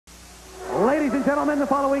and gentlemen, the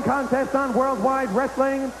following contest on Worldwide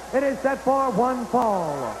Wrestling, it is set for one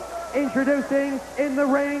fall. Introducing in the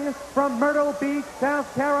ring from Myrtle Beach,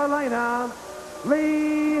 South Carolina,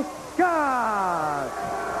 Lee Scott.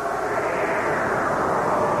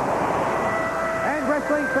 And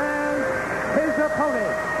wrestling fans, his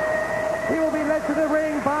opponent. He will be led to the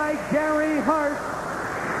ring by Gary Hart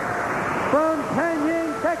from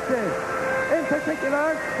Canyon, Texas. In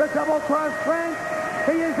particular, the double-cross French.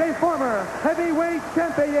 He is a former heavyweight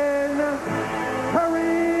champion,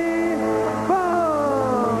 Terry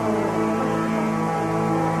Funk.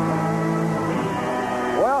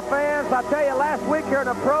 Well, fans, I tell you, last week here in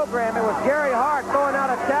the program, it was Gary Hart throwing out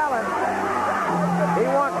a challenge. He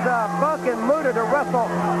wants Funk and Muta to wrestle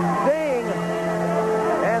Sting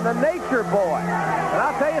and the Nature Boy. And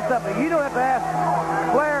I'll tell you something, you don't have to ask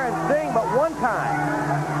Flair and Sting but one time.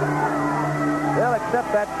 They'll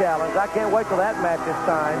accept that challenge. I can't wait till that match is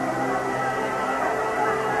signed.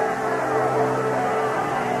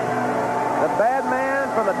 The bad man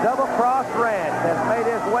from the Double Cross Ranch has made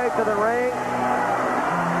his way to the ring.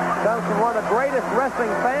 Comes from one of the greatest wrestling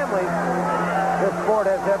families this sport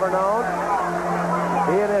has ever known.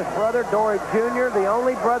 He and his brother, Dory Jr., the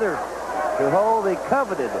only brothers to hold the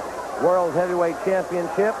coveted World Heavyweight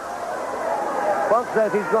Championship. Funk says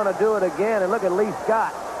he's going to do it again, and look at Lee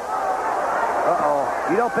Scott. Uh-oh.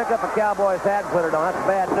 You don't pick up a Cowboys hat and put it on. That's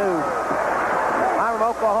bad news. I'm from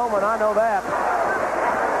Oklahoma, and I know that.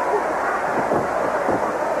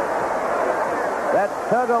 That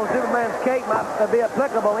tug on Superman's cape might be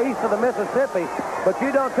applicable east of the Mississippi, but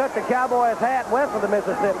you don't touch a Cowboys hat west of the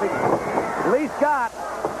Mississippi. Lee Scott,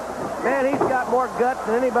 man, he's got more guts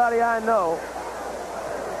than anybody I know.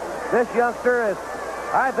 This youngster is,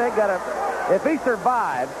 I think, if he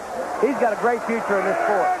survives, he's got a great future in this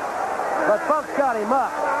sport. But Funk's got him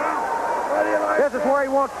up. This is where he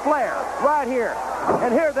wants Flair, right here.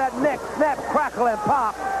 And hear that neck snap, crackle, and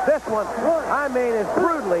pop. This one, I mean, is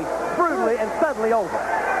brutally, and suddenly over.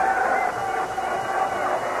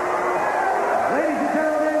 Ladies and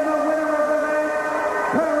gentlemen, the winner of the match,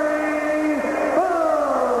 Terry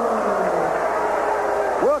Funk.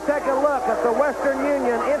 We'll take a look at the Western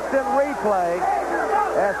Union instant replay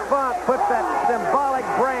as Funk puts that symbolic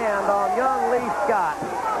brand on young Lee Scott.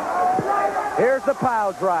 Here's the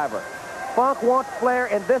pile driver. Funk wants Flair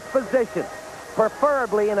in this position,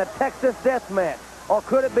 preferably in a Texas death match. Or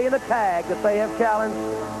could it be in a tag that they have challenged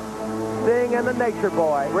Sting and the Nature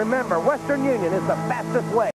Boy? Remember, Western Union is the fastest way.